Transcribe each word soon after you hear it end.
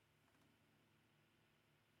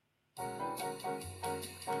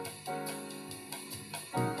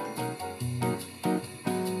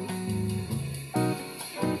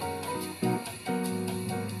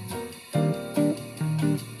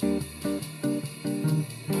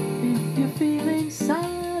If you're feeling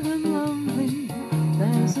sad and lonely,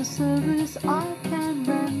 there's a service I can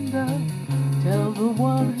render. Tell the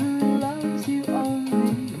one who loves you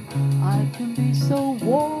only, I can be so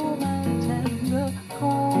warm and tender.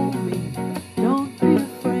 Call me, don't be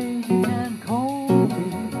afraid, you can call me.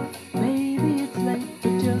 Maybe it's late,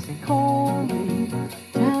 but just call me.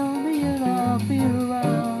 Tell me and I'll be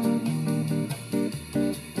around.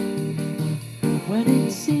 When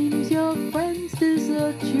it seems your friends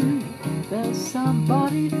desert you, there's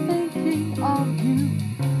somebody thinking of you.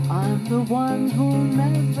 I'm the one who'll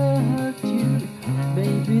never hurt you.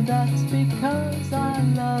 Maybe that's because I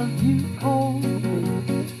love you. Call me,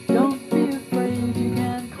 don't be afraid, you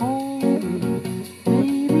can call me.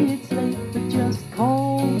 Maybe it's late, but just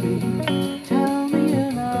call me. Tell me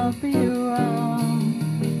and I'll be around.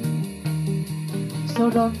 So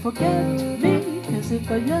don't forget me, 'cause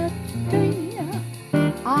if I let me,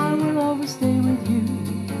 I will always stay with you.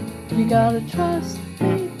 You gotta trust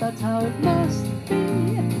me, that's how it must be.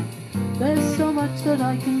 There's so much that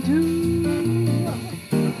I can do.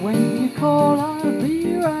 When you call, I'll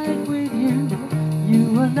be right with you.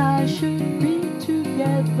 You and I should be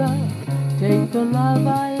together. Take the love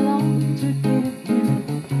I long to give you.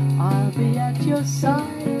 I'll be at your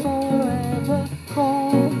side forever.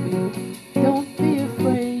 Call me, don't be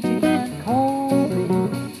afraid, you can call me.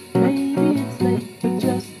 Maybe it's late, but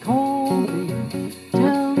just call me.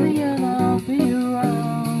 Tell me and I'll be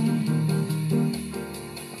around.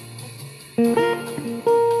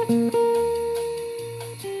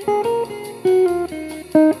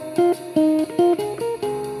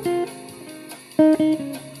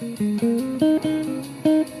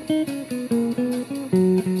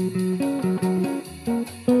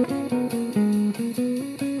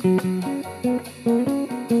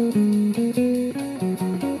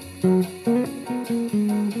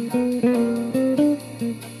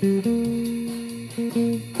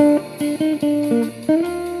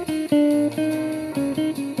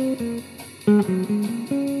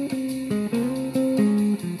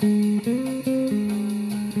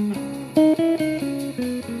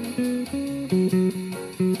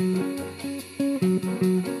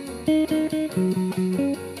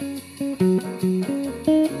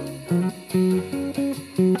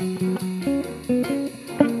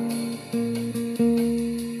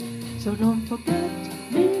 So don't forget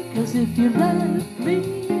me, 'cause if you let me,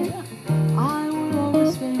 I will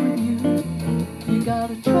always stay with you. You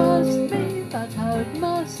gotta trust me, that's how it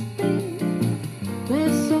must be.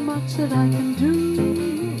 There's so much that I can do.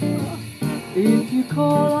 If you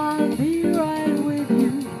call, I'll be right with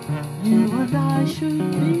you. You and I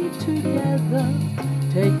should be together.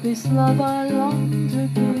 Take this love I long